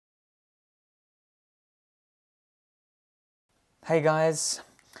Hey guys,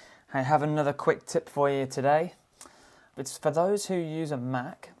 I have another quick tip for you today. It's for those who use a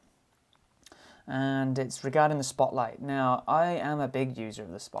Mac and it's regarding the Spotlight. Now, I am a big user of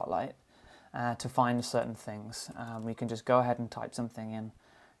the Spotlight to find certain things. We can just go ahead and type something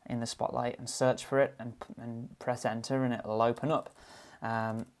in the Spotlight and search for it and press enter and it'll open up.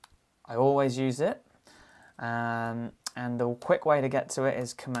 I always use it and the quick way to get to it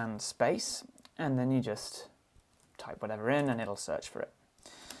is Command Space and then you just type whatever in and it'll search for it.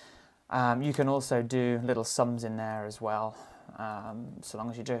 You can also do little sums in there as well. So long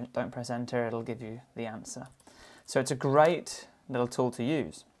as you don't press enter, it'll give you the answer. So it's a great little tool to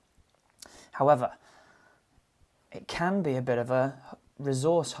use. However, it can be a bit of a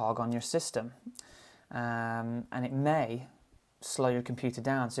resource hog on your system, and it may slow your computer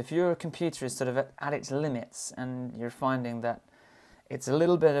down. So if your computer is sort of at its limits and you're finding that it's a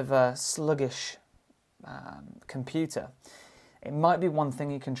little bit of a sluggish computer, it might be one thing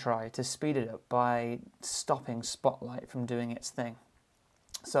you can try to speed it up by stopping Spotlight from doing its thing.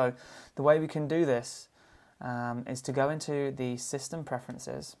 So the way we can do this is to go into the System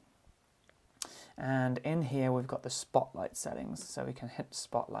Preferences, and in here we've got the Spotlight settings, so we can hit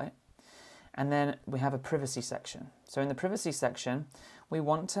Spotlight, and then we have a privacy section. So in the privacy section we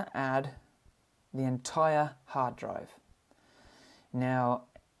want to add the entire hard drive. Now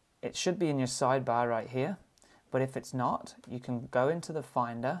it should be in your sidebar right here, but if it's not, you can go into the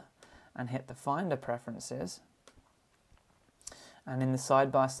Finder and hit the Finder Preferences, and in the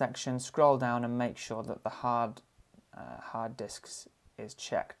sidebar section scroll down and make sure that the hard disks is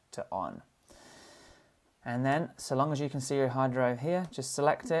checked to on. And then, so long as you can see your hard drive here, just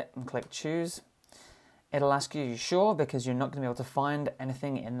select it and click Choose. It'll ask you, are you sure? Because you're not going to be able to find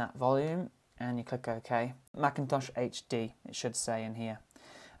anything in that volume, and you click OK. Macintosh HD, it should say in here.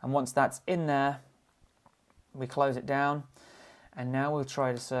 And once that's in there, we close it down, and now we'll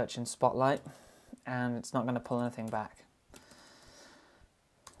try to search in Spotlight, and it's not going to pull anything back.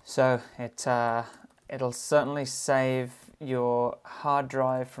 So it'll certainly save your hard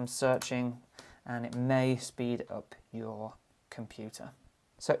drive from searching, and it may speed up your computer.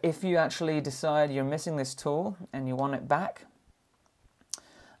 So if you actually decide you're missing this tool and you want it back,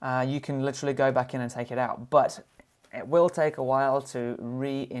 you can literally go back in and take it out, but it will take a while to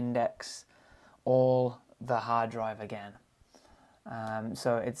re-index all the hard drive again.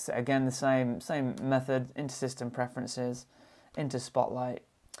 So it's again the same method, into System Preferences, into Spotlight,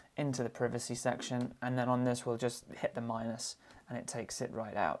 into the privacy section, and then on this we'll just hit the minus and it takes it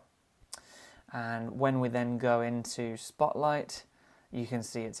right out. And when we then go into Spotlight, you can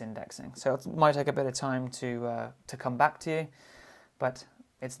see it's indexing. So it might take a bit of time to come back to you, but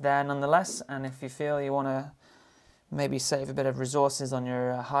it's there nonetheless. And if you feel you want to maybe save a bit of resources on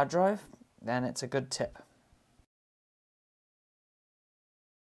your hard drive, then it's a good tip.